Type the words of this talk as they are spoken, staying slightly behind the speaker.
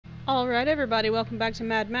Alright everybody, welcome back to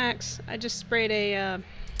Mad Max. I just sprayed a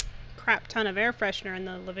crap ton of air freshener in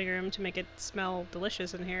the living room to make it smell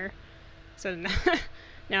delicious in here. So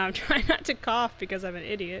now I'm trying not to cough because I'm an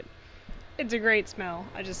idiot. It's a great smell.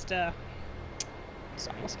 I just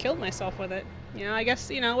almost killed myself with it. You know, I guess,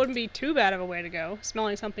 it wouldn't be too bad of a way to go.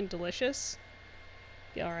 Smelling something delicious.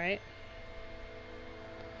 Be alright.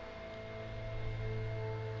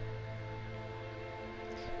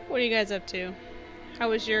 What are you guys up to? How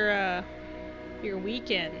was your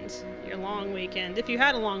weekend? Your long weekend? If you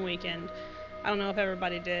had a long weekend. I don't know if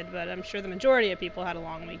everybody did, but I'm sure the majority of people had a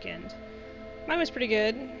long weekend. Mine was pretty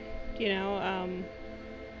good.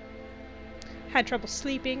 Had trouble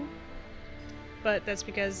sleeping. But that's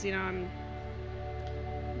because, I'm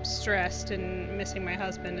stressed and missing my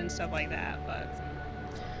husband and stuff like that, but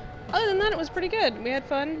other than that, it was pretty good. We had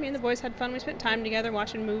fun. Me and the boys had fun. We spent time together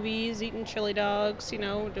watching movies, eating chili dogs,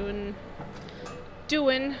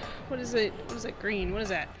 doing what is it? What is that green? What is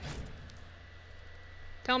that?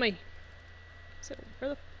 Tell me. Is it,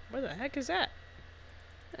 where the heck is that?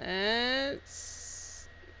 It's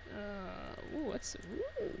ooh.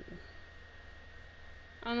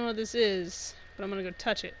 I don't know what this is, but I'm gonna go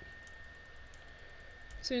touch it.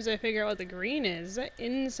 As soon as I figure out what the green is that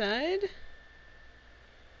inside?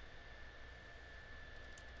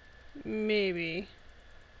 Maybe.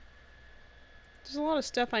 There's a lot of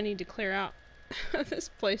stuff I need to clear out of this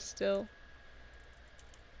place still.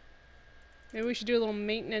 Maybe we should do a little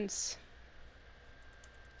maintenance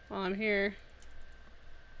while I'm here.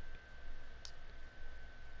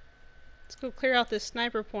 Let's go clear out this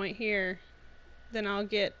sniper point here. Then I'll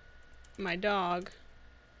get my dog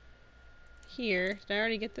here. Did I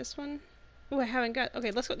already get this one? Oh, I haven't got...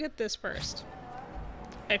 Okay, let's go get this first.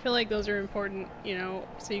 I feel like those are important,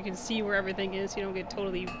 so you can see where everything is. You don't get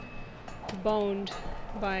totally boned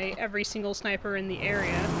by every single sniper in the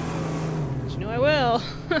area. But I will.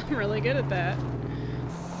 I'm really good at that.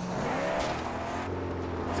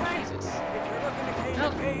 Jesus.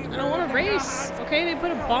 No, I don't want to race. Okay, they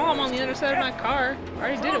put a bomb on the other side of my car. I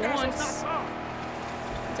already did it once.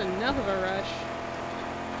 That's enough of a rush.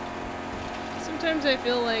 Sometimes I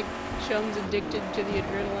feel like Chum's addicted to the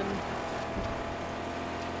adrenaline.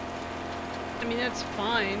 I mean, that's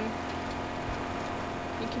fine.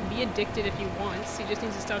 He can be addicted if he wants. He just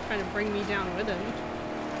needs to stop trying to bring me down with him.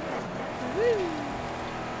 Woo!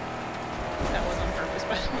 That was on purpose,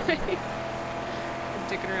 by the way. I'm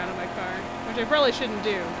dicking around in my car. Which I probably shouldn't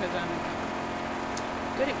do, because I'm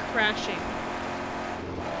good at crashing.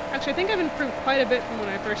 Actually, I think I've improved quite a bit from when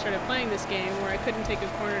I first started playing this game, where I couldn't take a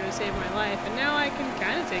corner to save my life, and now I can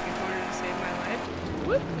kind of take a corner to save my life.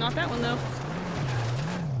 Whoop! Not that one, though.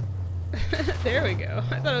 There we go.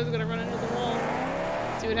 I thought I was gonna run into the wall.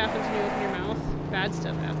 See what happens when you open your mouth? Bad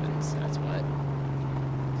stuff happens. That's what.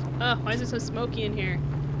 Oh, why is it so smoky in here?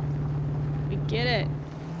 We get it.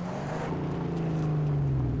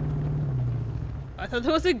 I thought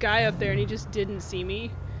there was a guy up there and he just didn't see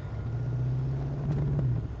me.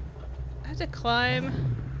 I have to climb.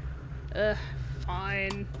 Ugh,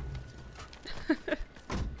 fine. The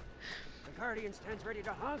Guardian stands ready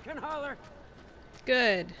to honk and holler.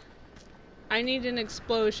 Good. I need an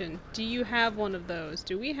explosion. Do you have one of those?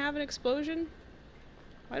 Do we have an explosion?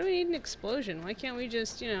 Why do we need an explosion? Why can't we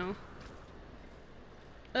just, I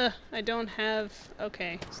don't have...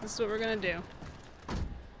 Okay, so this is what we're gonna do.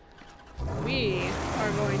 We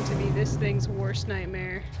are going to be this thing's worst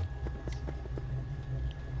nightmare.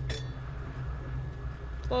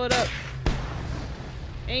 Blow it up.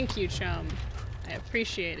 Thank you, chum. I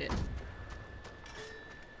appreciate it.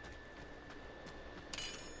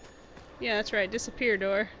 Yeah, that's right. Disappear,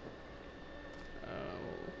 door.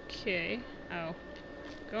 Okay. Oh.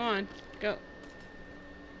 Go on. Go.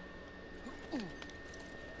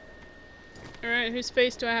 Alright, whose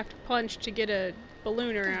face do I have to punch to get a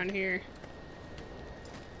balloon around here?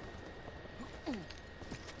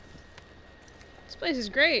 This place is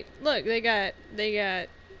great. Look, they got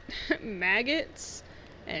maggots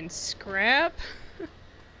and scrap.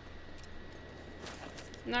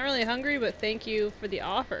 I'm not really hungry, but thank you for the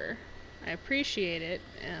offer. I appreciate it.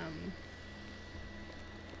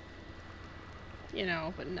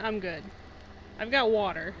 But I'm good. I've got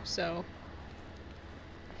water, so.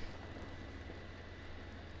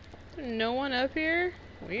 No one up here?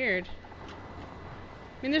 Weird.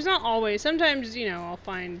 I mean, there's not always. Sometimes, I'll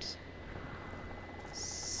find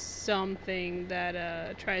something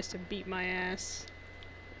that tries to beat my ass.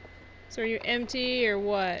 So are you empty or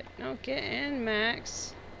what? No, get in,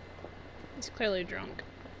 Max. He's clearly drunk.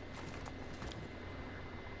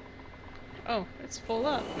 Oh, it's full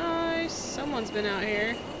up. Nice! Someone's been out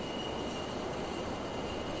here.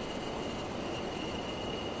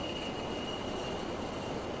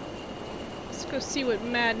 Let's go see what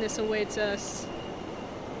madness awaits us.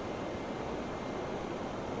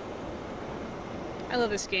 I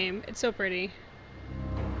love this game. It's so pretty.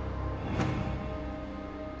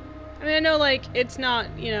 I mean, I know, like, it's not,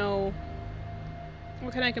 you know...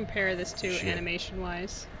 What can I compare this to,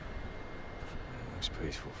 animation-wise? Looks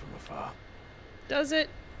peaceful from afar. Does it?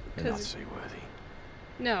 But not seaworthy.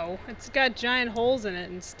 No, it's got giant holes in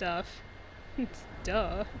it and stuff.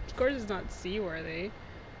 Duh. Of course it's not seaworthy.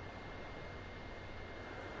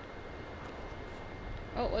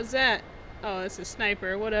 Oh, what's that? Oh, it's a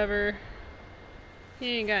sniper. Whatever.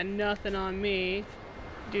 He ain't got nothing on me.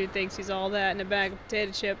 Dude thinks he's all that in a bag of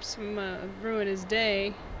potato chips. I'm gonna ruin his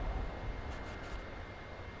day.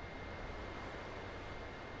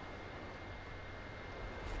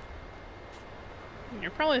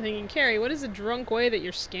 You're probably thinking, Carrie, what is the drunk way that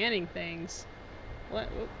you're scanning things? What?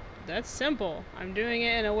 That's simple. I'm doing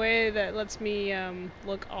it in a way that lets me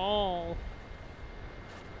look all...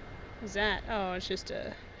 What's that? Oh, it's just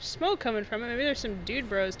a smoke coming from it. Maybe there's some dude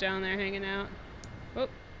bros down there hanging out. Oh,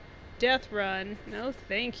 death run. No,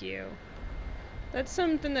 thank you. That's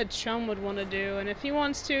something that Chum would want to do, and if he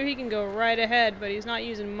wants to, he can go right ahead, but he's not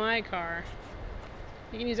using my car.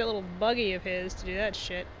 He can use that little buggy of his to do that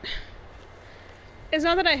shit. It's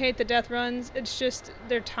not that I hate the death runs, it's just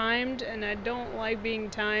they're timed, and I don't like being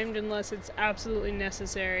timed unless it's absolutely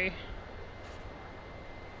necessary.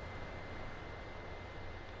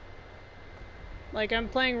 Like, I'm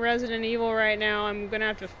playing Resident Evil right now, I'm gonna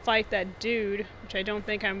have to fight that dude, which I don't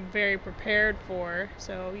think I'm very prepared for,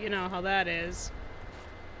 so you know how that is.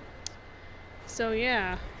 So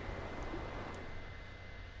yeah.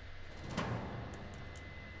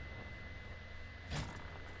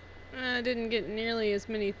 I didn't get nearly as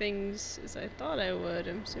many things as I thought I would.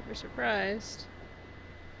 I'm super surprised.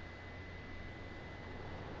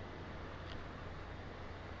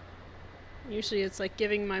 Usually it's like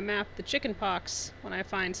giving my map the chicken pox when I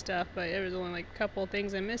find stuff, but there was only like a couple of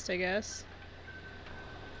things I missed, I guess.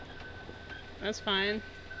 That's fine.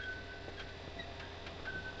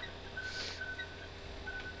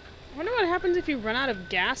 I wonder what happens if you run out of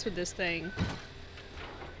gas with this thing.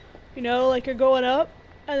 You know, like you're going up,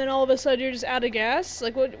 and then all of a sudden you're just out of gas?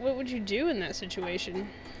 Like, what would you do in that situation?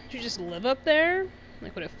 Would you just live up there?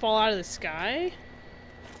 Like, would it fall out of the sky?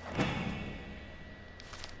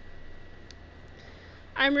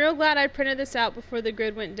 I'm real glad I printed this out before the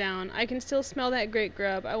grid went down. I can still smell that great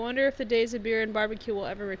grub. I wonder if the days of beer and barbecue will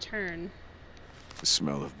ever return. The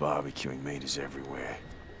smell of barbecuing meat is everywhere.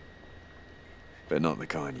 But not the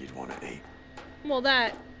kind you'd want to eat. Well,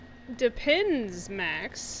 that depends,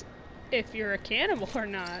 Max. If you're a cannibal or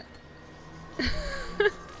not.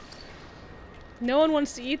 No one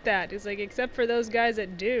wants to eat that. It's like, except for those guys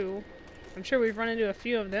that do. I'm sure we've run into a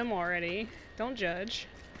few of them already. Don't judge.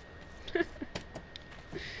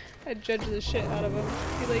 I'd judge the shit out of them.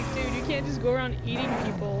 Be like, dude, you can't just go around eating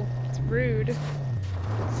people. It's rude.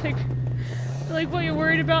 It's like, what, you're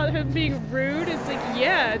worried about him being rude? It's like,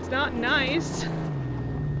 yeah, it's not nice.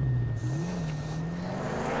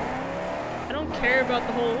 I don't care about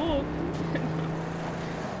the whole...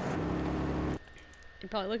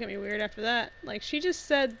 You'd probably look at me weird after that. Like, she just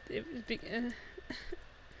said it was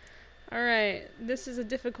Alright, this is a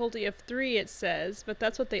difficulty of 3, it says, but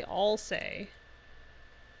that's what they all say.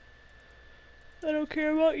 I don't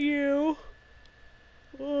care about you.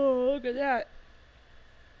 Oh, look at that.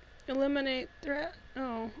 Eliminate threat.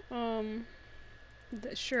 Oh,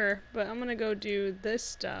 sure, but I'm gonna go do this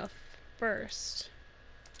stuff first.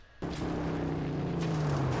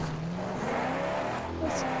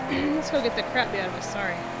 Let's go get the crap out of us.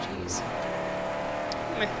 Sorry. Jeez.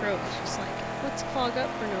 My throat is just like, let's clog up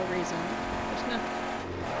for no reason. There's nothing.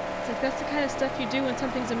 It's like, that's the kind of stuff you do when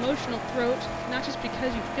something's emotional, throat, not just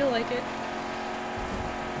because you feel like it.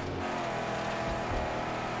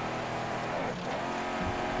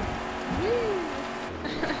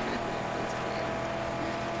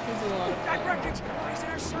 That wreckage lies in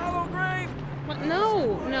a shallow grave. What?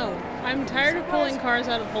 No, no. I'm tired of pulling cars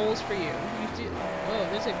out of holes for you. Oh,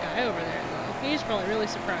 there's a guy over there, though. He's probably really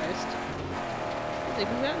surprised. I think,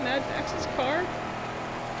 was that Mad Max's car?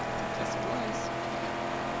 Yes, it was.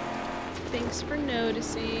 Thanks for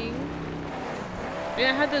noticing.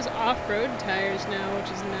 Yeah, I had those off-road tires now,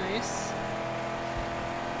 which is nice.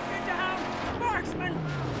 Get down, marksman!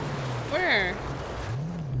 Where?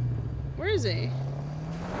 Where is he?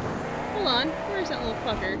 Hold on, where's that little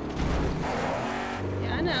fucker?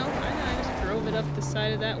 Yeah, I know, I just drove it up the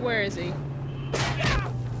side of that. Where is he?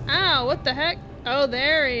 Ow, what the heck? Oh,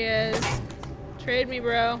 there he is. Trade me,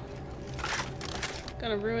 bro.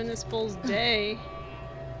 Gonna ruin this fool's day.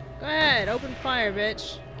 Go ahead, open fire,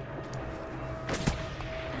 bitch.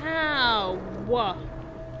 Ow! Whoa.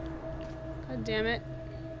 God damn it.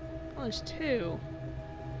 Oh, there's two.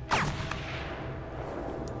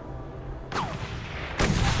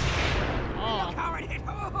 Oh. Coward hit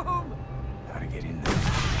home! How to get in there?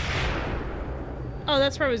 Oh,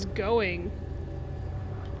 that's where I was going.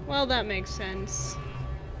 Well, that makes sense.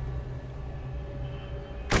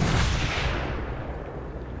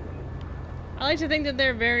 I like to think that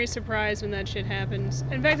they're very surprised when that shit happens.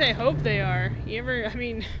 In fact, I hope they are. I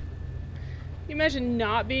mean, you imagine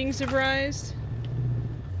not being surprised?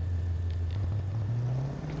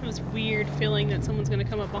 This weird feeling that someone's gonna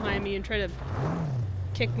come up behind me and try to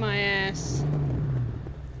kick my ass.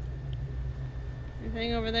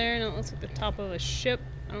 Anything over there? No, it looks like the top of a ship.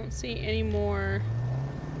 I don't see any more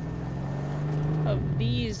of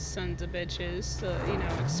these sons of bitches. You know,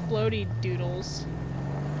 explodey doodles.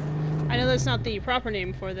 I know that's not the proper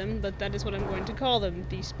name for them, but that is what I'm going to call them,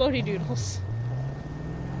 the explodey doodles.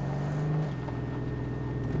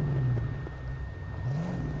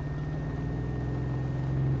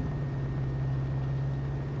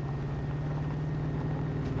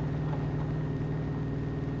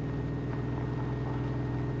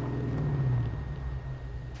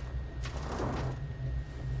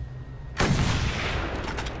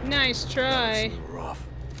 Nice try. That's a little rough.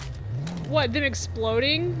 What, them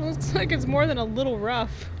exploding? Looks like it's more than a little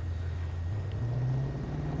rough.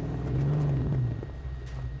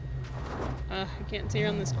 I can't see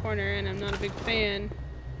around this corner, and I'm not a big fan.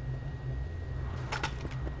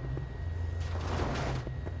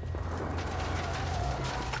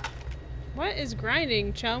 What is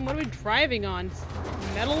grinding, chum? What are we driving on?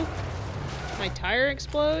 Metal? My tire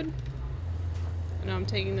explode? I know I'm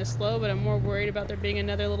taking this slow, but I'm more worried about there being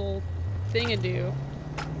another little thing-a-do.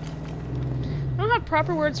 I don't have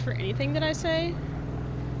proper words for anything that I say.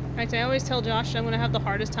 In fact, I always tell Josh I'm gonna have the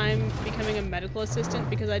hardest time becoming a medical assistant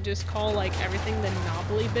because I just call, like, everything the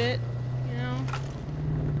knobbly bit, you know?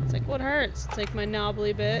 It's like, what hurts? It's like my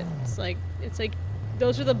knobbly bit. It's like,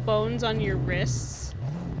 those are the bones on your wrists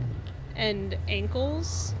and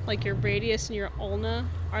ankles. Like, your radius and your ulna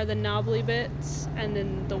are the knobbly bits, and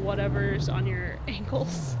then the whatevers on your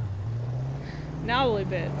ankles. Knobbly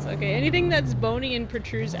bits. Okay, anything that's bony and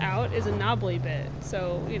protrudes out is a knobbly bit.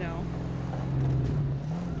 So, you know.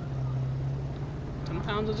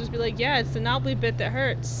 Sometimes I'll just be like, yeah, it's the knobbly bit that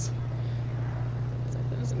hurts. It's like,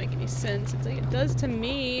 that doesn't make any sense. It's like, it does to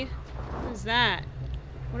me. What is that?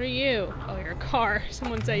 What are you? Oh, you're a car.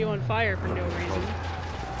 Someone set you on fire for no reason.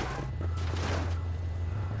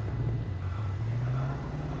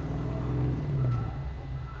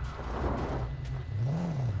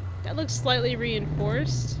 That looks slightly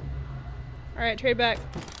reinforced. Alright, trade back.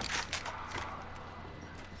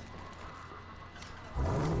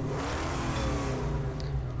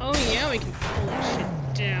 Oh yeah, we can pull that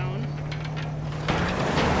shit down.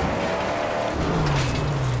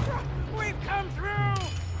 We've come through!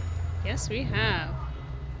 Yes, we have.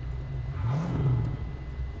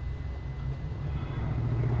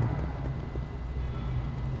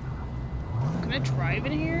 Can I drive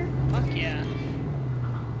in here? Fuck yeah.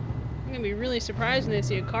 I'm gonna be really surprised when they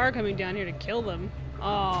see a car coming down here to kill them.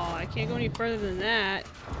 Oh, I can't go any further than that.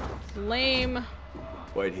 Lame.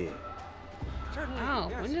 Wait here. Certainly, Oh,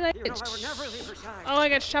 yes. when did I You get know I would never leave her side. Oh, I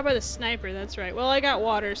got shot by the sniper, that's right. Well, I got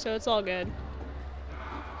water, so it's all good.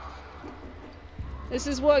 This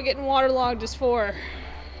is what getting waterlogged is for.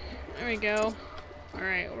 There we go.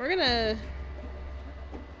 Alright, we're gonna...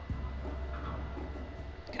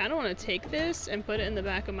 kinda wanna take this and put it in the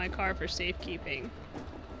back of my car for safekeeping.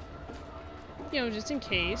 You know, just in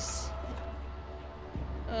case.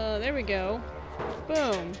 There we go.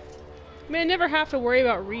 Boom. I mean, I never have to worry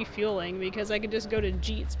about refueling because I could just go to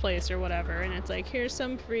Jeet's place or whatever and it's like, here's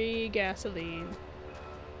some free gasoline.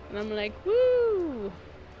 And I'm like, woo!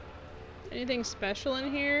 Anything special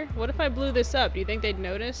in here? What if I blew this up? Do you think they'd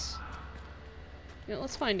notice? You know,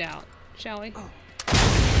 let's find out, shall we?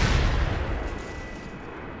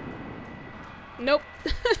 Nope.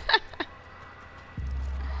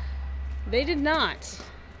 They did not.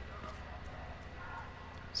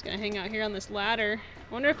 Just gonna hang out here on this ladder.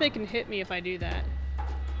 I wonder if they can hit me if I do that.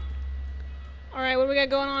 Alright, what do we got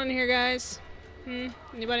going on here, guys?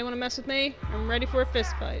 Anybody want to mess with me? I'm ready for a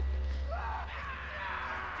fist fight.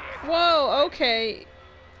 Whoa, okay.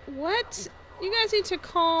 What? You guys need to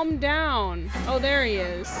calm down. Oh, there he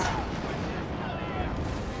is.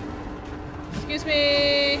 Excuse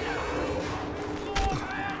me.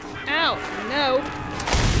 Ow, no.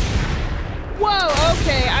 Whoa,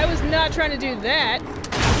 okay, I was not trying to do that.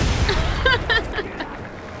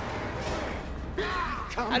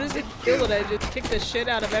 How does it feel that I just kicked the shit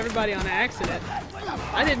out of everybody on accident?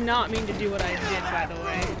 I did not mean to do what I did, by the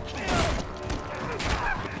way.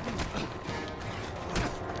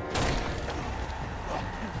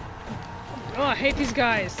 Oh, I hate these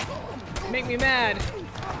guys. Make me mad.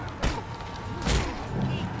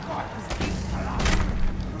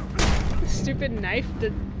 Stupid knife.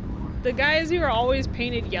 The guys who are always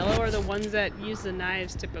painted yellow are the ones that use the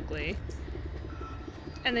knives typically.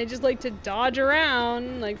 And they just like to dodge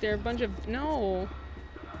around like they're a bunch of... No.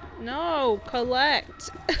 No,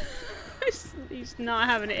 collect. He's not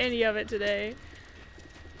having any of it today.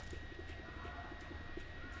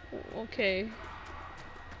 Okay.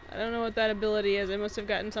 I don't know what that ability is. I must have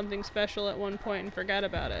gotten something special at one point and forgot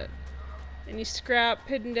about it. Any scrap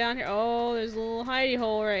hidden down here? Oh, there's a little hidey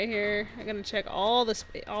hole right here. I gotta check all the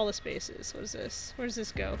spaces. What is this? Where does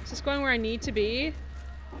this go? Is this going where I need to be?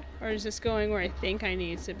 Or is this going where I think I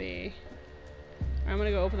need to be? I'm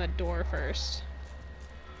gonna go open that door first.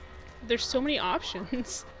 There's so many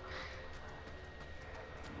options.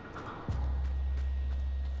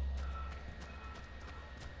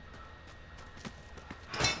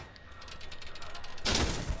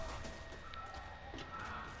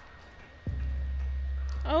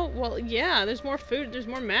 Oh, well, yeah, there's more food, there's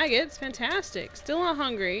more maggots, fantastic. Still not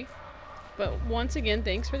hungry, but once again,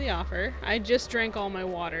 thanks for the offer. I just drank all my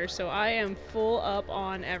water, so I am full up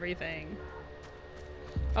on everything.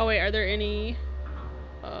 Oh wait, are there any...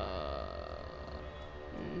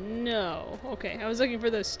 No. Okay, I was looking for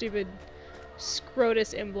those stupid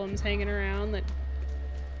Scrotus emblems hanging around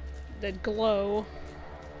that glow.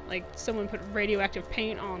 Like someone put radioactive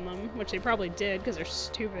paint on them, which they probably did because they're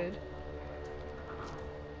stupid.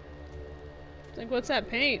 It's like, what's that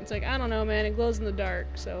paint? It's like, I don't know, man. It glows in the dark,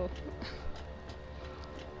 so...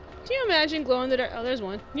 Can you imagine glow in the dark? Oh, there's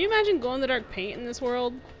one. Can you imagine glow in the dark paint in this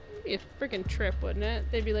world? It'd be a freaking trip, wouldn't it?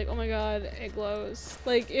 They'd be like, oh my god, it glows.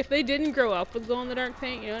 Like, if they didn't grow up with glow in the dark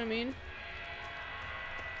paint, you know what I mean?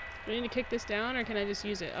 Do I need to kick this down, or can I just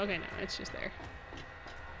use it? Okay, no, it's just there.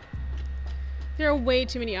 There are way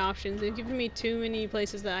too many options. They've given me too many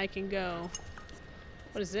places that I can go.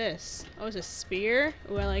 What is this? Oh, it's a spear?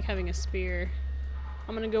 Ooh, I like having a spear.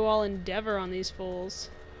 I'm gonna go all Endeavor on these fools.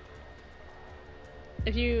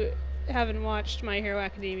 If you haven't watched My Hero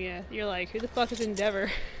Academia, you're like, who the fuck is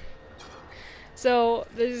Endeavor? So,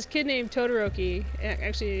 there's this kid named Todoroki.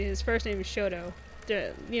 Actually, his first name is Shoto.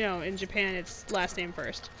 You know, in Japan, it's last name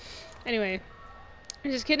first. Anyway,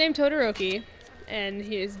 there's this kid named Todoroki, and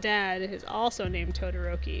his dad is also named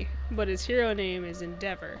Todoroki, but his hero name is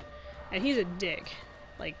Endeavor. And he's a dick.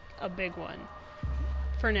 Like, a big one.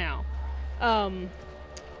 For now.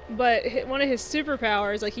 But one of his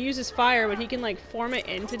superpowers, like, he uses fire, but he can, like, form it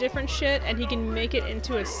into different shit, and he can make it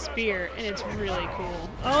into a spear, and it's really cool.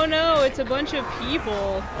 Oh no, it's a bunch of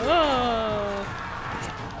people. Oh.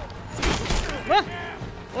 Ah!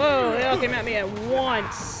 Whoa, they all came at me at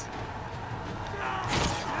once.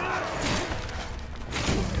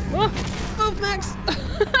 Oh, Max!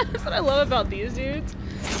 That's what I love about these dudes,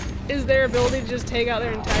 is their ability to just take out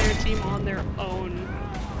their entire team on their own.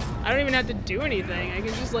 I don't even have to do anything. I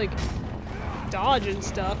can just, like, dodge and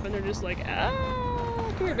stuff, and they're just like,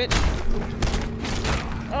 oh, come here, bitch.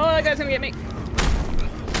 Oh, that guy's gonna get me.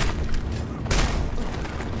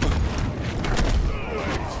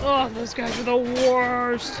 Oh, those guys are the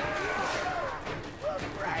worst.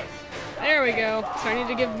 There we go. So I need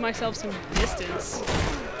to give myself some distance.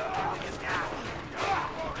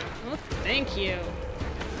 Oh, thank you.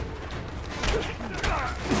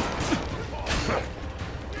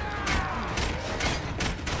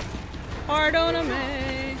 Pardon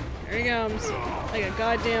me. There he comes. Like a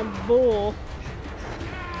goddamn bull.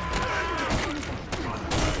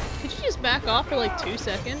 Could you just back off for like 2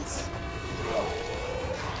 seconds?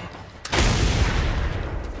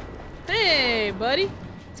 Hey, buddy.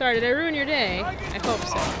 Sorry, did I ruin your day? I hope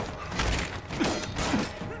so.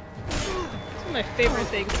 It's one of my favorite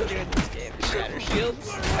things to do in this game, is shatter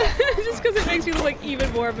shields. Just because it makes me look like even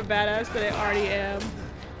more of a badass than I already am.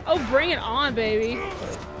 Oh, bring it on, baby.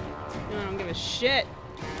 I don't give a shit.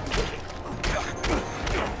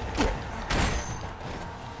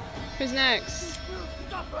 Who's next?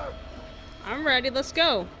 I'm ready, let's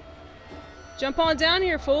go. Jump on down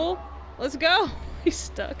here, fool. Let's go. He's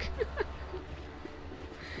stuck.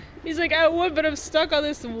 He's like, I would, but I'm stuck on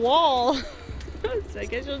this wall. So I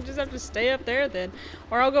guess you'll just have to stay up there then.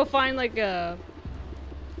 Or I'll go find like a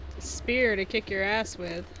spear to kick your ass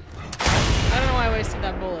with. I don't know why I wasted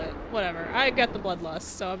that bullet. Whatever. I got the bloodlust,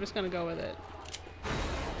 so I'm just gonna go with it.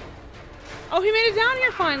 Oh, he made it down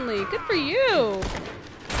here finally! Good for you!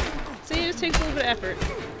 See, it just takes a little bit of effort.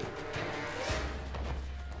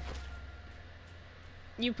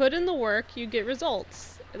 You put in the work, you get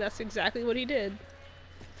results. That's exactly what he did.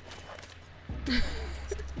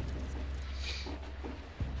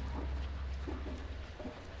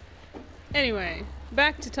 Anyway,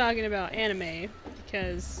 back to talking about anime,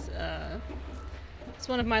 because it's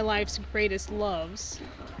one of my life's greatest loves.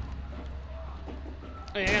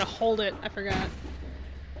 Oh yeah, I gotta hold it, I forgot.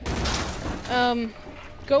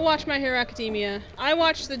 Go watch My Hero Academia. I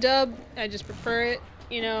watch the dub, I just prefer it.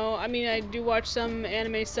 You know, I mean, I do watch some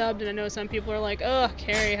anime subbed, and I know some people are like, ugh,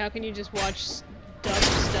 Carrie, how can you just watch dubbed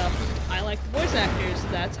stuff? I like the voice actors,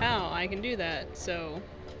 that's how I can do that. So,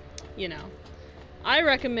 you know. I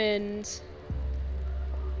recommend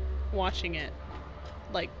watching it.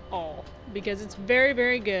 Like, all. Because it's very,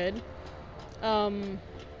 very good. Oh,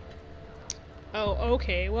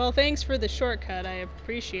 okay. Well, thanks for the shortcut. I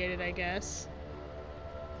appreciate it, I guess.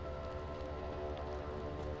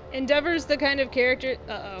 Endeavor's the kind of character—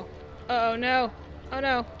 uh-oh. Uh-oh, no. Oh,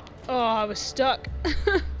 no. Oh, I was stuck.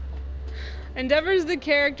 Endeavor's the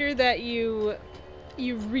character that you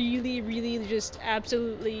really, really just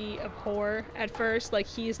absolutely abhor at first. Like,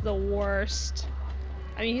 he's the worst.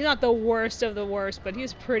 I mean, he's not the worst of the worst, but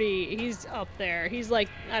he's up there. He's like,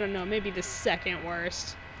 I don't know, maybe the second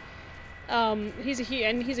worst. He's a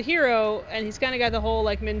hero, and he's kind of got the whole,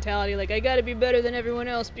 like, mentality, like, I gotta be better than everyone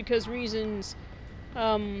else because reasons.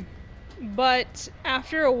 But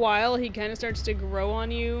after a while, he kind of starts to grow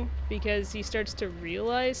on you because he starts to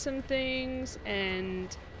realize some things,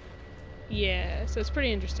 and yeah, so it's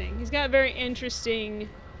pretty interesting. He's got very interesting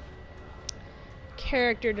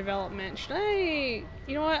character development. Should I—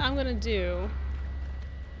 you know what I'm gonna do?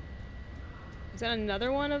 Is that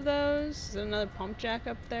another one of those? Is that another pump jack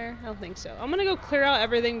up there? I don't think so. I'm gonna go clear out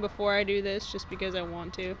everything before I do this, just because I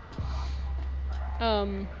want to.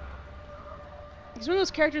 He's one of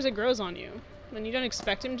those characters that grows on you. And you don't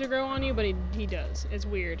expect him to grow on you, but he does. It's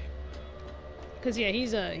weird. Cause yeah,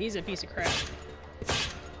 he's a piece of crap.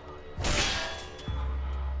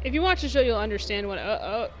 If you watch the show, you'll understand what—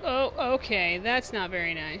 okay, that's not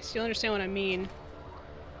very nice. You'll understand what I mean.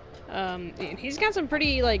 He's got some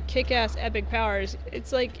pretty, like, kick-ass epic powers.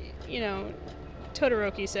 It's like, you know,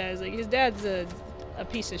 Todoroki says, like, his dad's a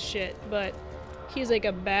piece of shit, but he's like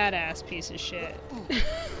a badass piece of shit.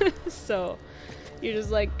 So, you're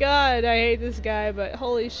just like, God, I hate this guy, but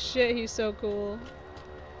holy shit, he's so cool.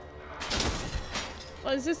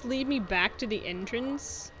 Well, does this lead me back to the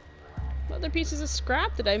entrance? What other pieces of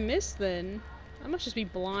scrap did I miss then? I must just be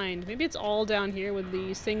blind. Maybe it's all down here with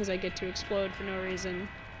these things I get to explode for no reason.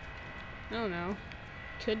 I don't know.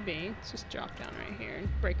 Could be. Let's just drop down right here and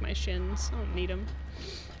break my shins. I don't need them.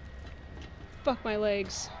 Fuck my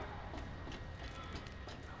legs.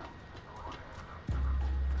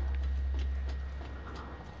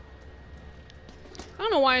 I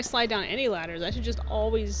don't know why I slide down any ladders. I should just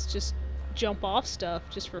always just jump off stuff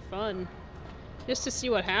just for fun. Just to see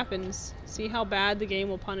what happens. See how bad the game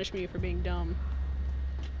will punish me for being dumb.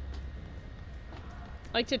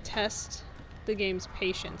 I like to test the game's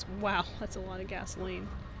patience. Wow, that's a lot of gasoline.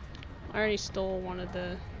 I already stole one of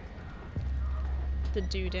the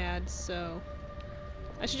doodads, so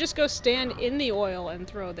I should just go stand in the oil and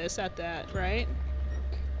throw this at that, right?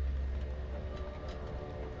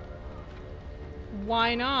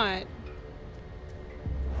 Why not?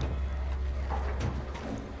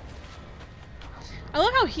 I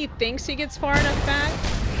love how he thinks he gets far enough back,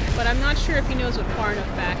 but I'm not sure if he knows what far enough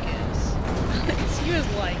back is. Because he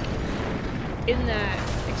was like in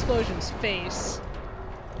that explosion's face.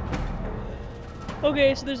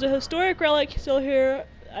 Okay, so there's a historic relic still here.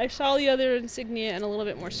 I saw the other insignia and a little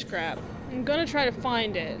bit more scrap. I'm gonna try to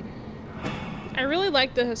find it. I really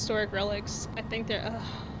like the historic relics. I think they're—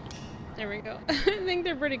 there we go. I think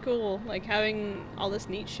they're pretty cool, like having all this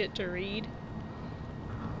neat shit to read.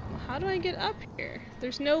 How do I get up here?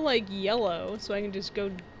 There's no, like, yellow, so I can just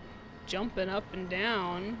go jumping up and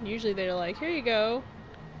down. Usually they're like, here you go.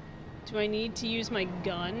 Do I need to use my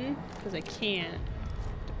gun? Because I can't.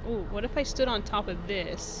 Ooh, what if I stood on top of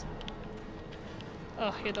this?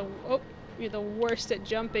 Oh, you're the worst at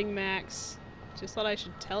jumping, Max. Just thought I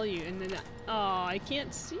should tell you. And then, oh, I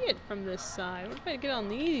can't see it from this side. What if I get on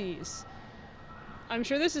these? I'm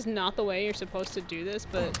sure this is not the way you're supposed to do this,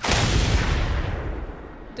 but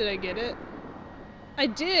did I get it? I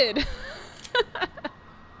did!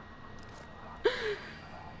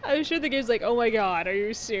 I'm sure the game's like, oh my god, are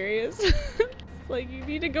you serious? Like, you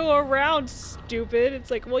need to go around, stupid. It's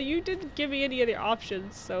like, well, you didn't give me any other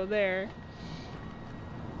options, so there.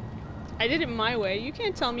 I did it my way. You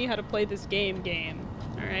can't tell me how to play this game,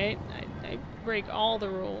 alright? I break all the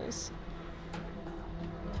rules.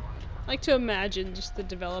 like to imagine just the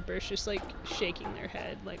developers just like shaking their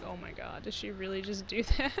head like, oh my god, did she really just do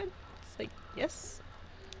that? It's like, yes,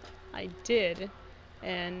 I did.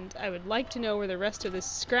 And I would like to know where the rest of this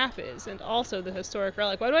scrap is, and also the historic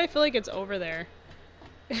relic. Why do I feel like it's over there?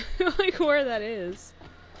 Like where that is.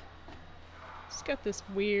 Just got this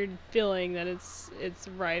weird feeling that it's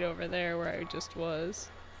right over there where I just was.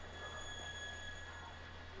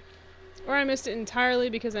 Or I missed it entirely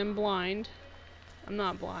because I'm blind. I'm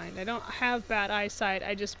not blind. I don't have bad eyesight.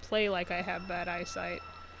 I just play like I have bad eyesight.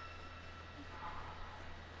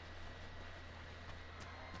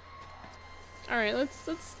 Alright,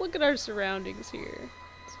 let's look at our surroundings here.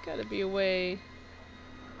 There's gotta be a way.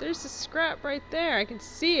 There's a scrap right there. I can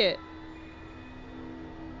see it.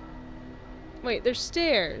 Wait, there's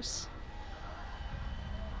stairs.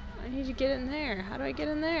 I need to get in there. How do I get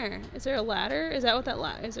in there? Is there a ladder? Is that what that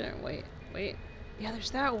ladder is? There? Wait. Yeah,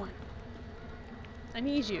 there's that one. I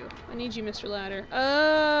need you. I need you, Mr. Ladder.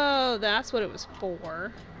 Oh, that's what it was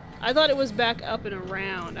for. I thought it was back up and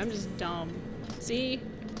around. I'm just dumb. See?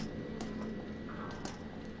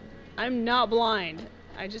 I'm not blind.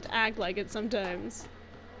 I just act like it sometimes.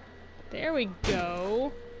 There we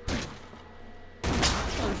go.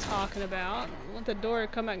 That's what I'm talking about. Let the door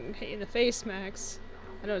come out and hit you in the face, Max.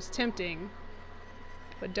 I know it's tempting,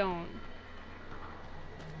 but don't.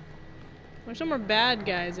 There's no more bad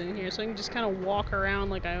guys in here, so I can just kind of walk around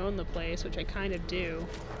like I own the place, which I kind of do.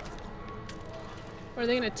 Or are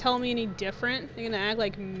they gonna tell me any different? They're gonna act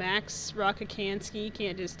like Max Rockakansky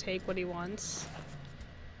can't just take what he wants.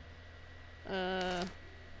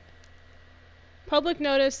 Public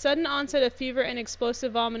notice, sudden onset of fever and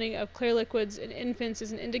explosive vomiting of clear liquids in infants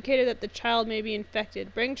is an indicator that the child may be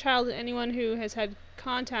infected. Bring child and anyone who has had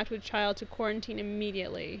contact with child to quarantine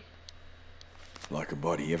immediately. Like a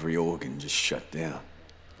body, every organ just shut down.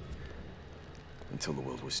 Until the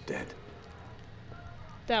world was dead.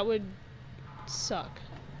 That would suck.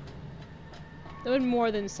 That would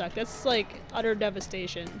more than suck. That's like utter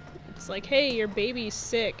devastation. It's like, hey, your baby's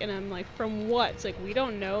sick, and I'm like, from what? It's like, we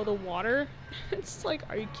don't know. The water? It's like,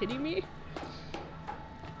 are you kidding me?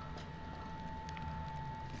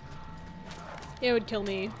 It would kill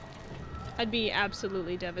me. I'd be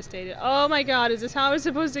absolutely devastated. Oh my god, is this how I was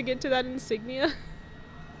supposed to get to that insignia?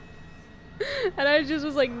 And I just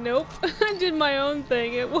was like, nope. I did my own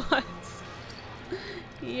thing. It was.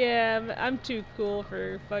 Yeah, I'm too cool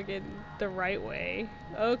for fucking the right way.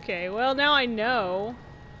 Okay, well now I know.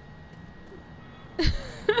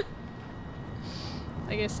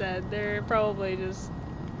 Like I said, they're probably just...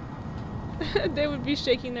 they would be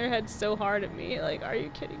shaking their heads so hard at me. Like, are you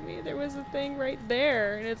kidding me? There was a thing right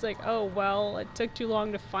there. And it's like, oh, well, it took too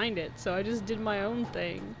long to find it, so I just did my own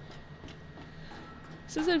thing.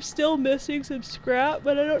 It says I'm still missing some scrap,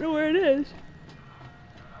 but I don't know where it is.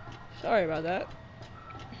 Sorry about that.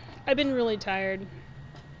 I've been really tired.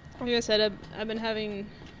 Like I said, I've been having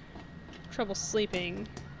trouble sleeping.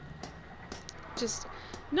 Just...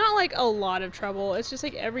 not like a lot of trouble. It's just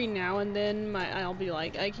like every now and then I'll be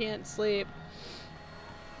like, I can't sleep.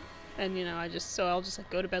 And you know, I'll just like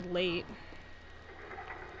go to bed late.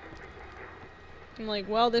 I'm like,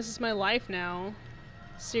 well, this is my life now.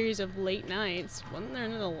 Series of late nights. Wasn't there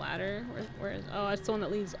another ladder? Where is, oh, that's the one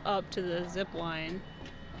that leads up to the zip line.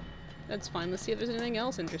 That's fine. Let's see if there's anything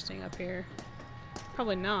else interesting up here.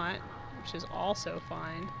 Probably not, which is also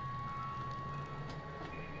fine.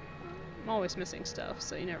 I'm always missing stuff,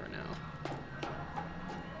 so you never know.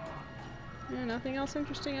 Yeah, nothing else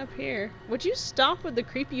interesting up here. Would you stop with the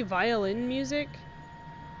creepy violin music?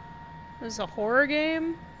 This is a horror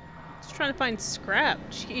game? Just trying to find scrap.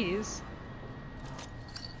 Jeez.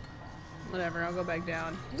 Whatever, I'll go back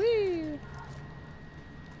down. Whee!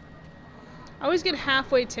 I always get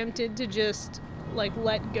halfway tempted to just, like,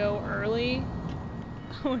 let go early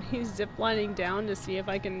when he's ziplining down to see if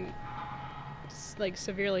I can like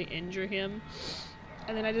severely injure him,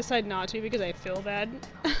 and then I decide not to because I feel bad.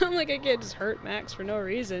 I'm like, I can't just hurt Max for no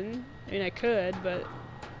reason. I mean, I could, but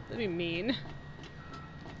that'd be mean.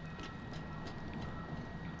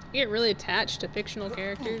 I get really attached to fictional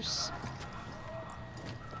characters.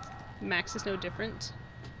 Max is no different.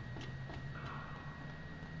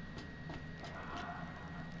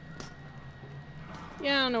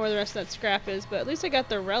 Yeah, I don't know where the rest of that scrap is, but at least I got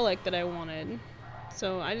the relic that I wanted.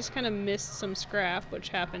 So I just kind of missed some scrap, which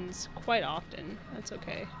happens quite often. That's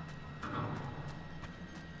okay.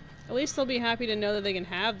 At least they'll be happy to know that they can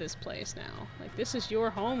have this place now. Like, this is your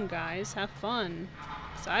home, guys. Have fun.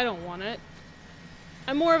 Because I don't want it.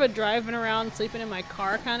 I'm more of a driving around, sleeping in my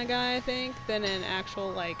car kind of guy, I think, than an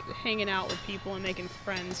actual, like, hanging out with people and making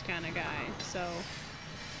friends kind of guy. So,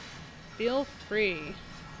 feel free.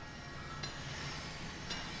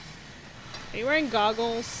 Are you wearing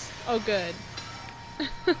goggles? Oh, good.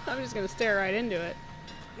 I'm just gonna stare right into it.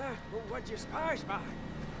 Yeah, well, what'd you spy?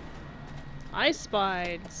 I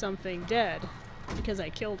spied something dead because I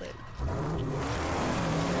killed it.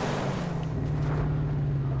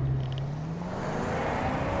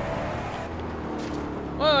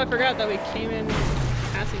 Whoa, I forgot that we came in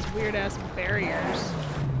past these weird ass barriers.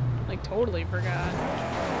 Like, totally forgot.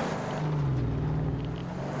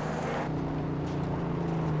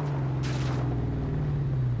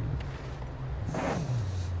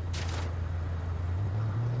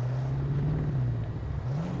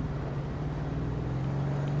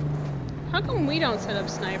 How come we don't set up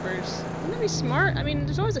snipers? Wouldn't that be smart? I mean,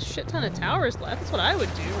 there's always a shit ton of towers left. That's what I would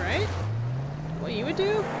do, right? What you would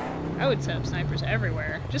do? I would set up snipers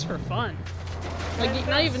everywhere, just for fun. Like,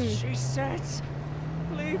 not even... She says,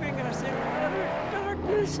 leaving us in utter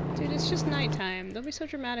darkness. Dude, it's just nighttime. Don't be so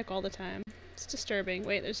dramatic all the time. It's disturbing.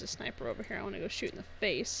 Wait, there's a sniper over here. I want to go shoot in the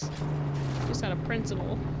face. Just out of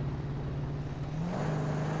principle.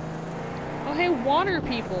 Oh, hey, water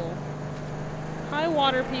people. Hi,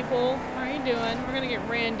 water people. How are you doing? We're gonna get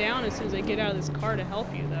ran down as soon as I get out of this car to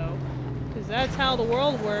help you, though. Because that's how the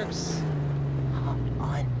world works.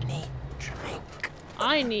 I need drink.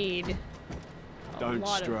 I need a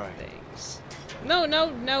lot of things. No, no,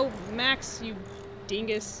 no, Max, you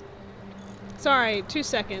dingus. Sorry, 2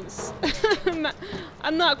 seconds.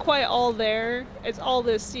 I'm not quite all there. It's all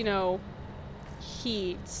this, you know,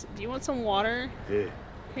 heat. Do you want some water? Yeah.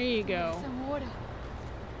 Here you go. Some water.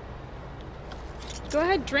 Go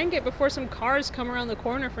ahead, drink it before some cars come around the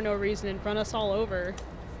corner for no reason and run us all over.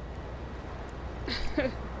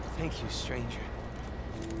 Thank you, stranger.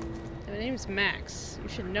 My name's Max. You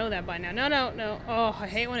should know that by now. No, no, no. Oh, I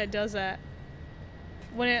hate when it does that.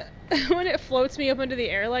 When it when it floats me up into the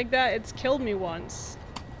air like that, it's killed me once.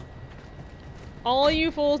 All you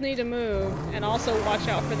fools need to move, and also watch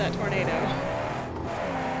out for that tornado.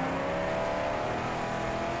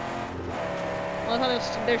 I love how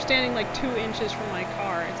they're standing like 2 inches from my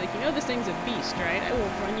car. It's like, you know this thing's a beast, right? I will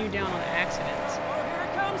run you down on accident. Oh, here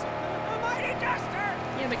it comes! A mighty duster!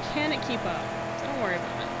 Yeah, but can it keep up? So don't worry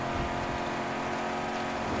about it.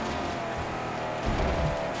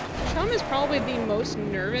 Chum is probably the most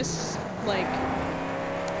nervous, like,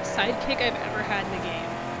 sidekick I've ever had in the game.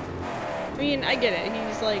 I mean, I get it.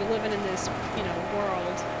 He's, like, living in this, you know,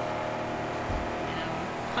 world. You know,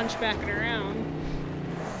 hunchbacking around.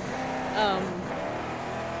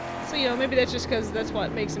 So, you know, maybe that's just because that's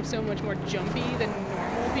what makes him so much more jumpy than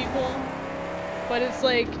normal people. But it's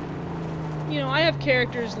like, you know, I have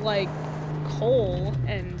characters like Cole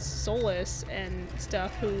and Solus and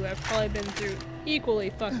stuff who have probably been through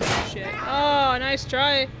equally fucked up shit. Oh, nice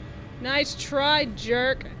try. Nice try,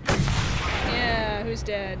 jerk. Yeah, who's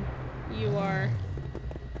dead? You are.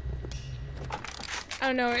 I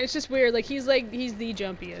don't know, it's just weird. Like, he's the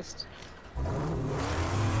jumpiest.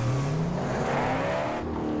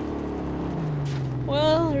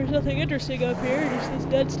 Well, there's nothing interesting up here, just this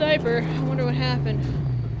dead sniper. I wonder what happened.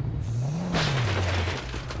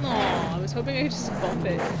 Aw, I was hoping I could just bump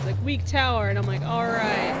it. It's like, weak tower, and I'm like,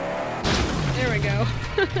 alright. There we go.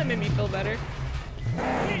 That made me feel better.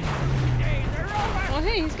 Oh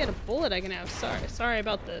hey, he's got a bullet I can have. Sorry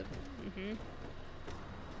about the...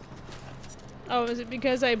 Oh, is it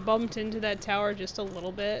because I bumped into that tower just a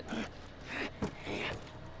little bit?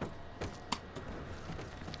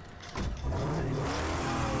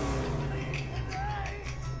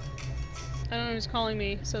 I don't know who's calling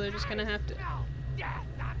me, so they're just gonna have to...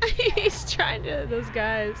 He's trying to... Those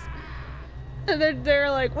guys.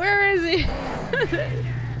 They're like, where is he?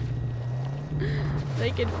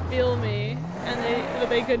 They could feel me, but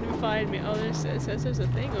they couldn't find me. Oh, it says there's a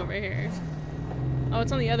thing over here. Oh,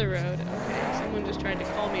 it's on the other road. Okay, someone just tried to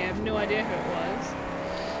call me. I have no idea who it was.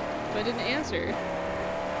 But I didn't answer.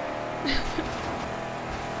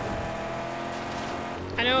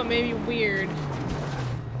 I know it may be weird,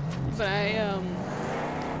 but I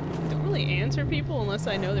don't really answer people unless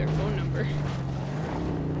I know their phone number.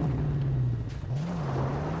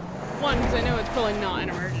 One, because I know it's probably not an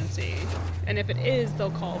emergency, and if it is, they'll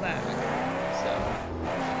call back. So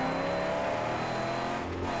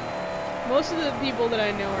most of the people that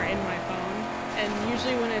I know are in my phone, and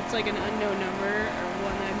usually when it's like an unknown number or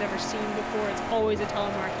one that I've never seen before, it's always a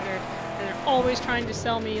telemarketer, and they're always trying to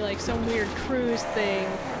sell me like some weird cruise thing.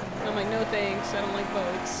 And I'm like, no thanks, I don't like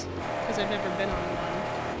boats, because I've never been on one.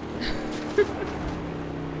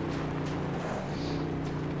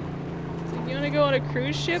 It's like, you want to go on a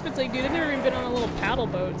cruise ship? It's like, dude, I've never even been on a little paddle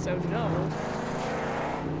boat, so no.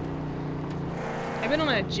 I've been on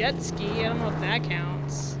a jet ski, I don't know if that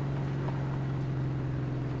counts.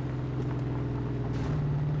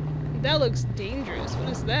 That looks dangerous. What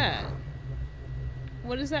is that?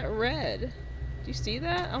 What is that red? Do you see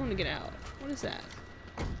that? I want to get out. What is that?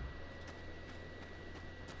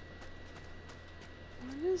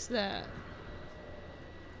 What is that?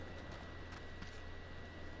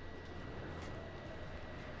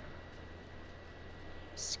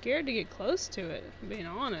 Scared to get close to it, if I'm being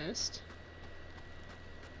honest.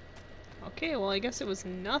 Okay, well I guess it was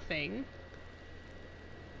nothing.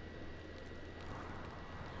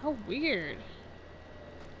 How weird.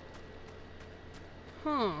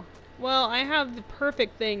 Huh. Well, I have the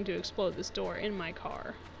perfect thing to explode this door in my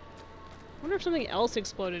car. I wonder if something else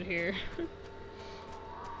exploded here.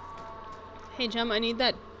 Hey, Chum, I need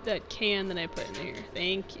that can that I put in here.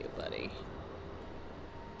 Thank you, buddy.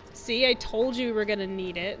 See, I told you we were gonna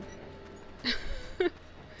need it.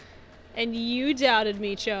 And you doubted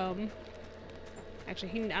me, Chum.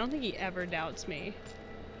 Actually, I don't think he ever doubts me.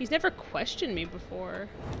 He's never questioned me before.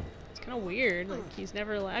 It's kind of weird. Like, he's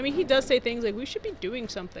never like... I mean, he does say things like, we should be doing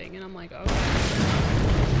something. And I'm like, okay.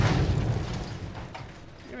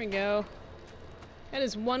 There we go. That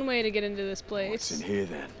is one way to get into this place. What's in here,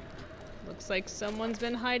 then? Looks like someone's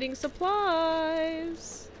been hiding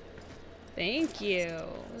supplies. Thank you.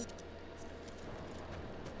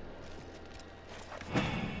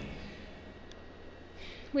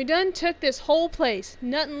 We done took this whole place.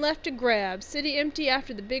 Nothing left to grab. City empty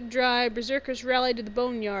after the big drive. Berserkers rallied to the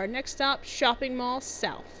boneyard. Next stop, shopping mall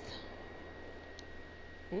south.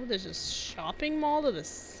 Ooh, there's a shopping mall to the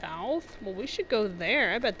south? Well, we should go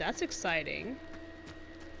there. I bet that's exciting.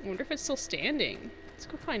 I wonder if it's still standing. Let's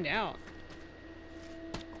go find out.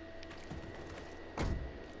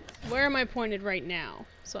 Where am I pointed right now?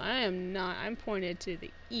 So I am not. I'm pointed to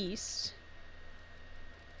the east.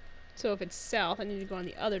 So if it's south, I need to go in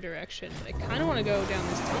the other direction. But I kind of want to go down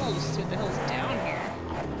this tunnel just to see what the hell's down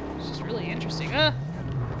here. It's just really interesting. I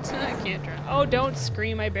can't drive. Oh, don't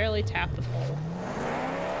scream. I barely tapped the pole.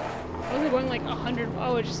 I was going like 100.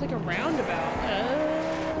 Oh, it's just like a roundabout.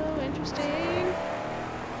 Oh, interesting.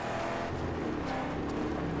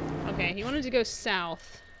 Okay, he wanted to go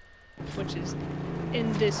south, which is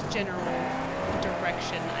in this general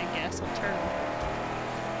direction, I guess. I'll turn.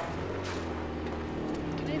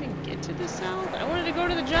 Get to the south. I wanted to go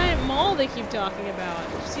to the giant mall they keep talking about.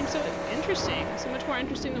 It seems so interesting. So much more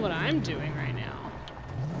interesting than what I'm doing right now.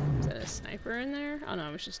 Is that a sniper in there? Oh no,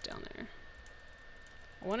 I was just down there.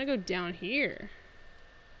 I want to go down here.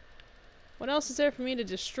 What else is there for me to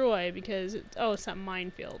destroy? Because oh, it's that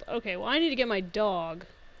minefield. Okay, well I need to get my dog.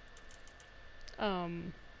 I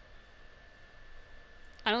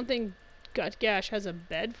don't think Gutgash has a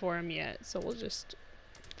bed for him yet, so we'll just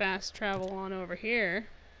fast travel on over here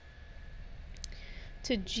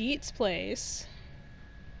to Jeet's place,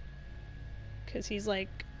 because he's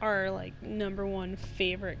like our like #1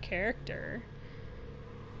 favorite character.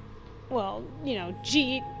 Well, you know,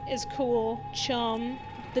 Jeet is cool, Chum,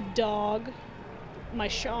 the dog, my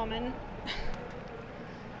shaman.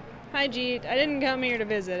 Hi Jeet, I didn't come here to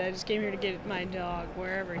visit, I just came here to get my dog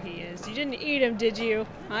wherever he is. You didn't eat him, did you?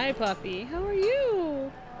 Hi puppy, how are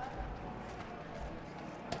you?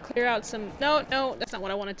 Clear out some... No, that's not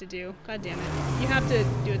what I wanted to do. God damn it. You have to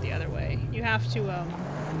do it the other way. You have to, let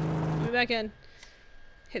me back in.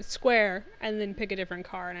 Hit square, and then pick a different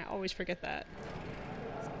car, and I always forget that.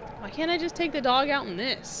 Why can't I just take the dog out in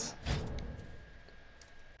this?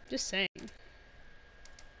 Just saying.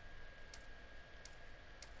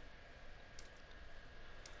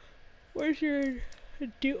 Where's your...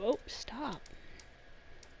 Oh, stop.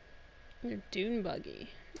 Your dune buggy.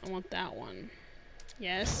 I want that one.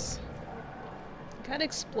 Yes. Got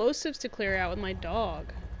explosives to clear out with my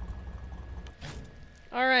dog.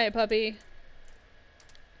 Alright, puppy.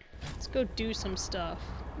 Let's go do some stuff.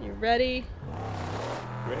 You ready?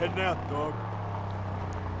 We're heading out, dog.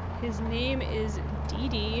 His name is Dee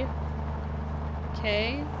Dee.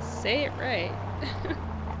 Okay, say it right.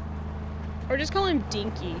 Or just call him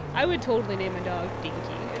Dinky. I would totally name a dog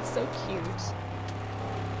Dinky. It's so cute.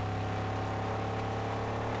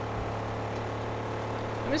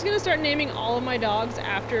 I'm just gonna start naming all of my dogs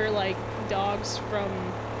after, like, dogs from...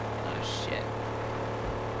 Oh, shit.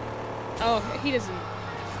 Oh, he doesn't...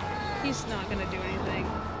 He's not gonna do anything.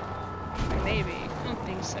 Maybe. I don't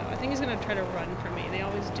think so. I think he's gonna try to run from me. They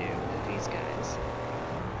always do, these guys.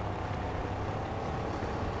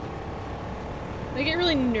 They get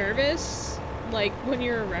really nervous, like, when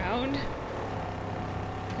you're around.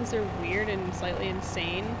 Because they're weird and slightly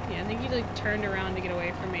insane. Yeah, I think he, like, turned around to get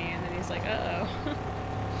away from me, and then he's like, uh-oh.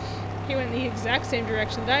 He went in the exact same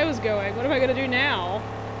direction that I was going. What am I gonna do now?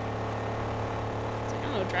 It's like, I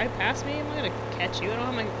don't know, drive past me? I'm not gonna catch you. I don't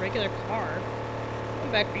have my regular car.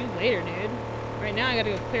 come back for you later, dude. Right now I gotta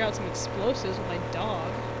go clear out some explosives with my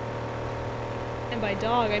dog. And by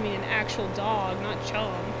dog, I mean an actual dog, not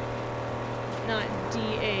chum. Not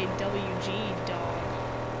D-A-W-G dog.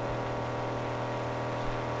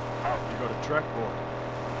 You got a track boy.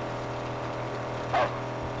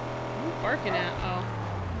 What are you barking at? Oh.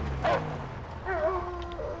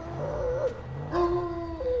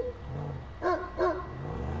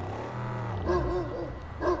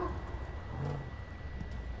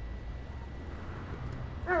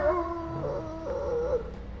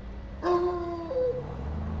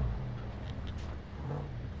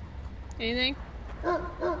 Anything?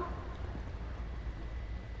 I'll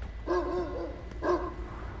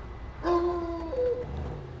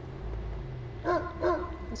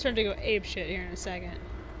start to go ape shit here in a second.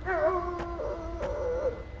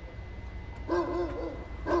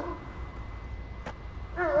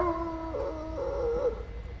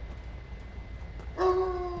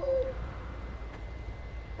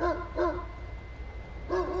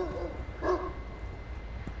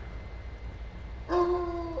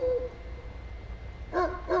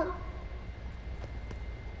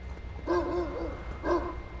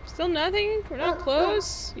 Still nothing? We're not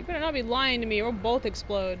close? You better not be lying to me or we'll both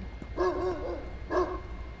explode.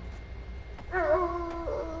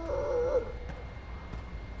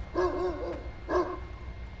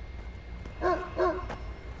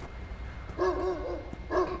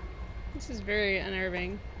 This is very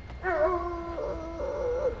unnerving.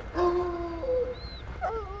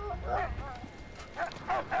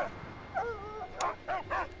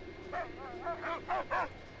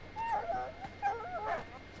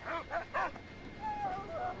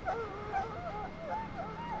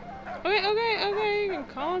 Okay, you can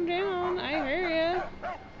calm down. I hear ya.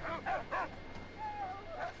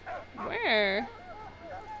 Where?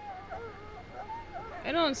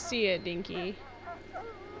 I don't see it, Dinky.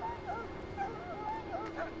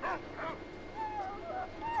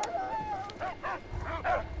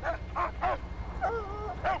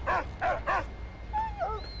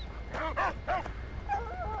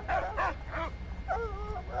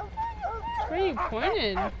 Where are you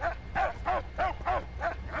pointed?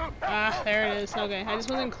 Ah, there it is. Okay, I just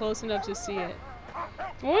wasn't close enough to see it.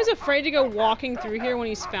 I'm always afraid to go walking through here when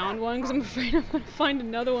he's found one, because I'm afraid I'm gonna find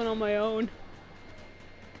another one on my own.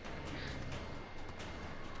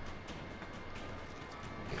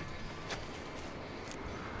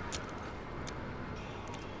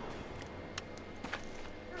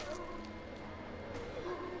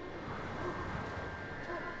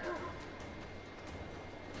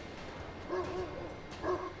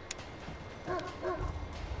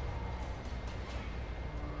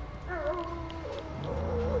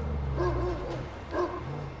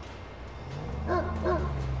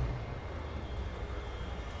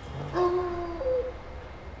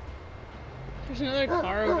 There's another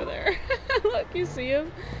car over there. Look, you see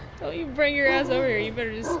him? Don't you bring your ass over here. You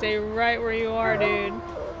better just stay right where you are, dude.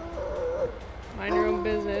 Mind your own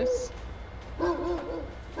business.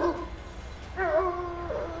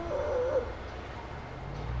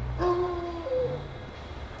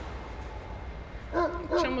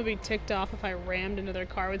 Chum would be ticked off if I rammed into their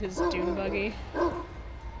car with his dune buggy. You're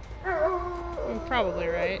probably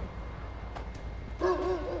right.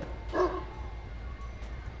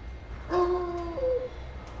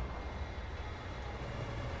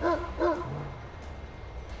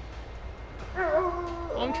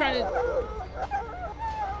 I'm trying to...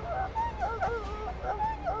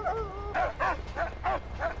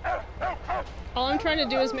 All I'm trying to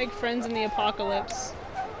do is make friends in the apocalypse.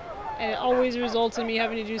 And it always results in me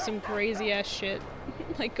having to do some crazy ass shit.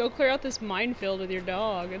 Like, go clear out this minefield with your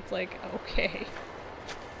dog. It's like, okay.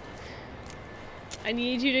 I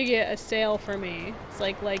need you to get a sail for me. It's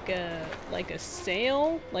like a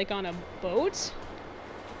sail? Like on a boat?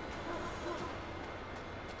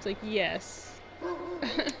 It's like, yes.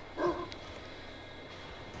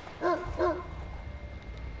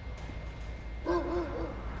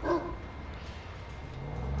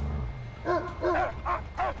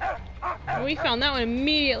 We found that one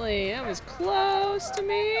immediately. That was close to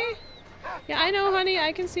me. Yeah, I know, honey.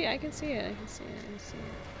 I can see it. I can see it. I can see it. I can see it.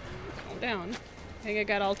 Calm down. I think I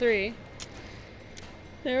got all three.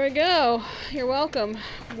 There we go. You're welcome,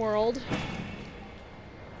 world.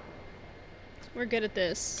 We're good at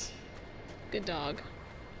this. Good dog.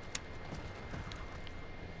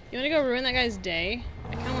 You wanna go ruin that guy's day?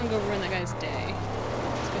 I kinda wanna go ruin that guy's day.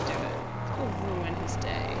 Let's go do it. Let's go ruin his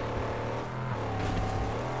day.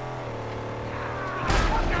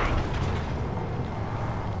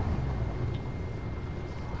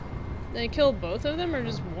 Did I kill both of them or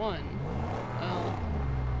just one?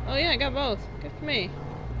 Oh yeah, I got both. Good for me.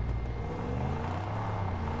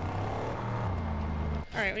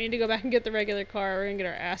 Alright, we need to go back and get the regular car. We're gonna get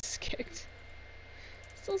our ass kicked.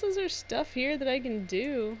 Still says there's stuff here that I can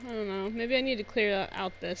do. I don't know. Maybe I need to clear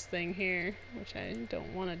out this thing here, which I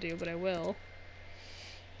don't want to do, but I will.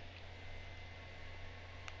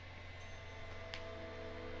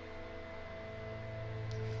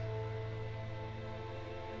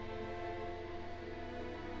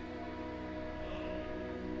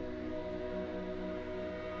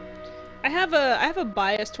 I have a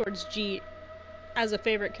bias towards Jeet as a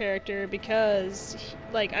favorite character because,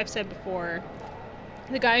 like I've said before,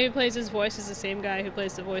 the guy who plays his voice is the same guy who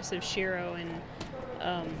plays the voice of Shiro in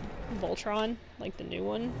Voltron, like the new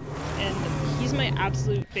one, and he's my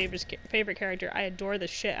absolute favorite character. I adore the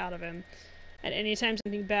shit out of him, and anytime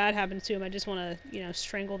something bad happens to him, I just want to, you know,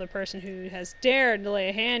 strangle the person who has dared to lay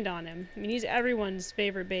a hand on him. I mean, he's everyone's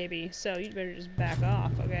favorite baby, so you'd better just back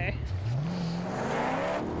off, okay?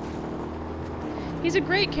 He's a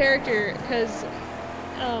great character because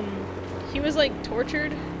he was like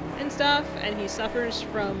tortured and stuff, and he suffers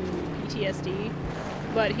from PTSD,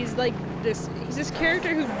 but he's like he's this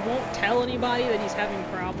character who won't tell anybody that he's having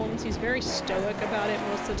problems. He's very stoic about it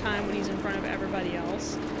most of the time when he's in front of everybody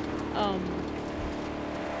else.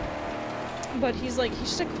 But he's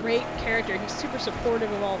just a great character. He's super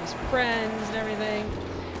supportive of all of his friends and everything.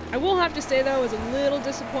 I will have to say though, I was a little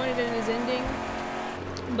disappointed in his ending,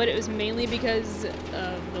 but it was mainly because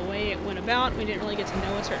of the way it went about. We didn't really get to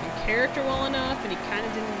know a certain character well enough, and he kind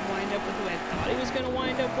of didn't wind up with who I thought he was going to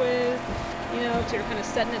wind up with, you know, because they were kind of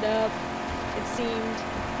setting it up, it seemed,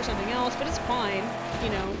 for something else, but it's fine, you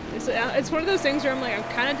know. It's one of those things where I'm like, I'm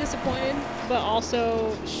kind of disappointed, but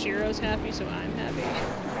also Shiro's happy, so I'm happy.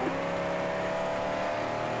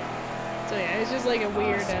 So yeah, it's just like a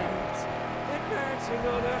weird,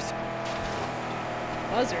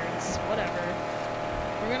 buzzards, whatever.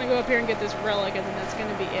 We're gonna go up here and get this relic, and then that's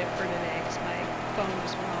gonna be it for today, because my phone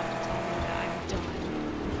just went off to tell me that I'm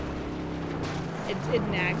done. It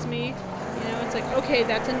nags me, you know, it's like, okay,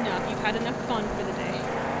 that's enough, you've had enough fun for the day.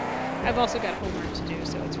 I've also got homework to do,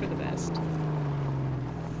 so it's for the best.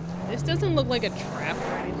 This doesn't look like a trap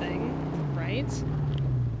or anything, right?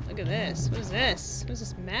 Look at this. What is this? What is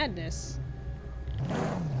this madness?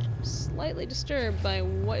 I'm slightly disturbed by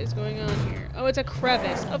what is going on here. Oh, it's a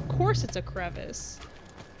crevice. Of course it's a crevice.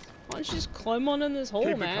 Why don't you just climb on in this hole,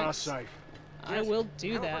 Keep Max? the car safe. I will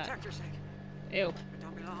do that. Protect your sake. Ew.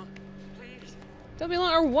 Don't be long, please. Don't be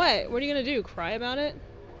long, or what? What are you gonna do? Cry about it?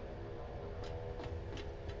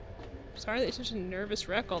 Sorry that you're such a nervous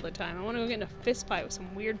wreck all the time. I want to go get in a fist fight with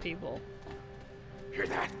some weird people. Hear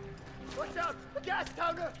that? Watch out! The gas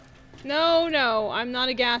counter! No, no, I'm not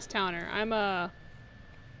a gas towner. I'm a...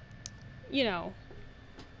 You know...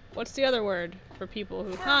 What's the other word for people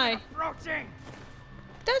who... Hi. Approaching!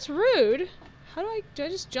 That's rude. How do I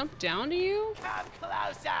just jump down to you? Come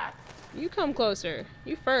closer! You come closer.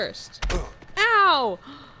 You first. Ow!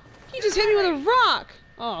 He just hit me with a rock!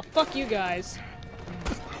 Oh, fuck you guys.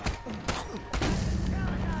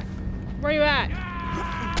 Where you at?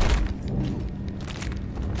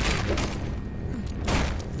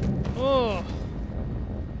 Oh.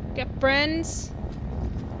 Got friends?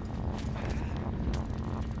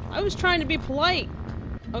 I was trying to be polite.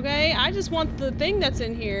 Okay? I just want the thing that's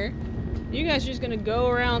in here. You guys are just gonna go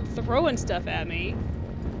around throwing stuff at me.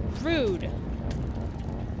 Rude.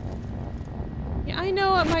 Yeah, I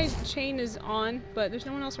know my chain is on, but there's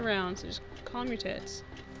no one else around, so just calm your tits.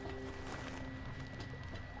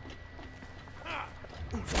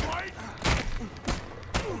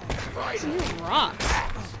 Some new rocks.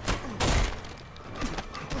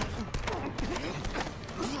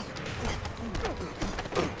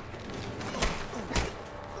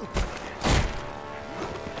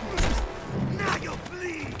 Now you'll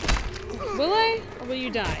bleed! Will I? Or will you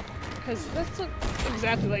die? Because that's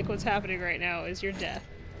exactly like what's happening right now, is your death.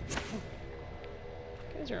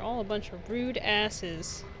 You guys are all a bunch of rude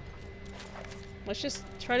asses. Let's just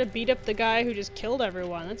try to beat up the guy who just killed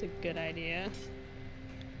everyone. That's a good idea.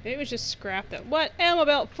 Maybe we just scrap that. What? Ammo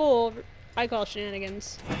belt full. I call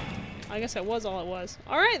shenanigans. I guess that was all it was.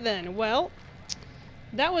 Alright then. Well,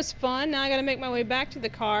 that was fun. Now I gotta make my way back to the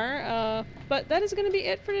car. But that is gonna be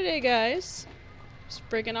it for today, guys. It's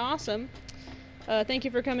freaking awesome. Thank you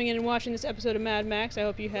for coming in and watching this episode of Mad Max. I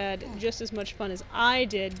hope you had just as much fun as I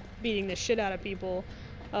did beating the shit out of people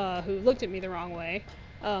who looked at me the wrong way.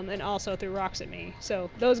 And also threw rocks at me. So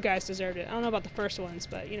those guys deserved it. I don't know about the first ones,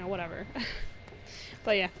 but you know, whatever.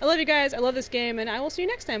 But yeah, I love you guys. I love this game, and I will see you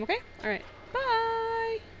next time, okay? Alright, bye!